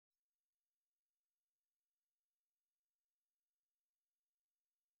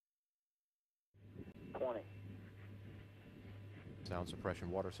Sound suppression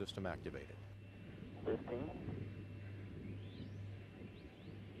water system activated. 15,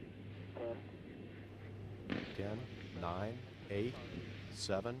 10, 10, 9, 8,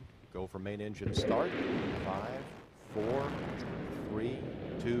 7. Go for main engine start. 5, 4, 3,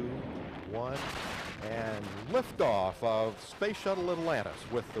 2, 1. And liftoff of Space Shuttle Atlantis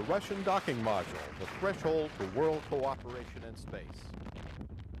with the Russian docking module, the threshold to world cooperation in space.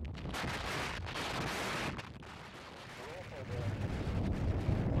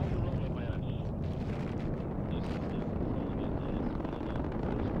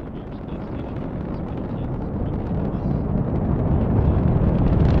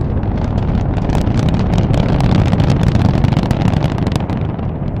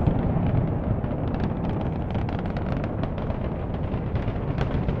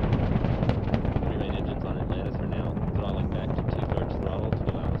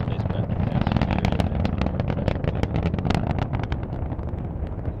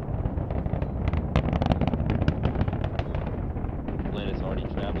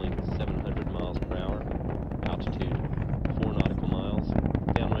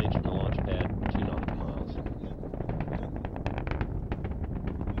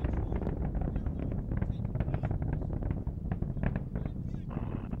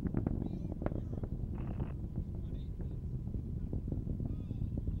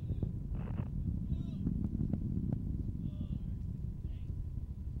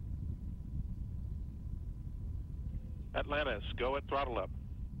 Atlantis, go at throttle up.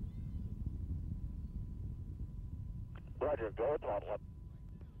 Roger, go at throttle up.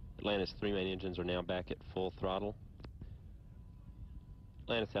 Atlantis 3 main engines are now back at full throttle.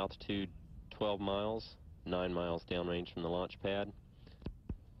 Atlantis altitude 12 miles, 9 miles downrange from the launch pad.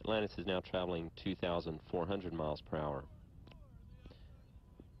 Atlantis is now traveling 2,400 miles per hour.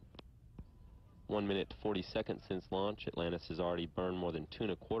 1 minute 40 seconds since launch, Atlantis has already burned more than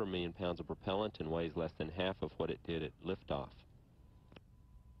 2.25 million pounds of propellant and weighs less than half of what it did at liftoff.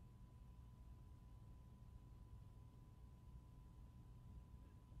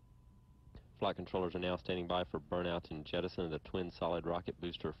 Flight controllers are now standing by for burnout and jettison of the twin solid rocket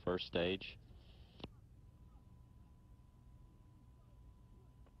booster first stage.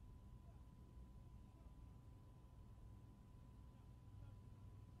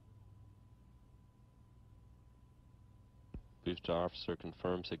 Booster officer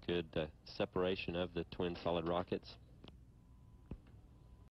confirms a good separation of the twin solid rockets.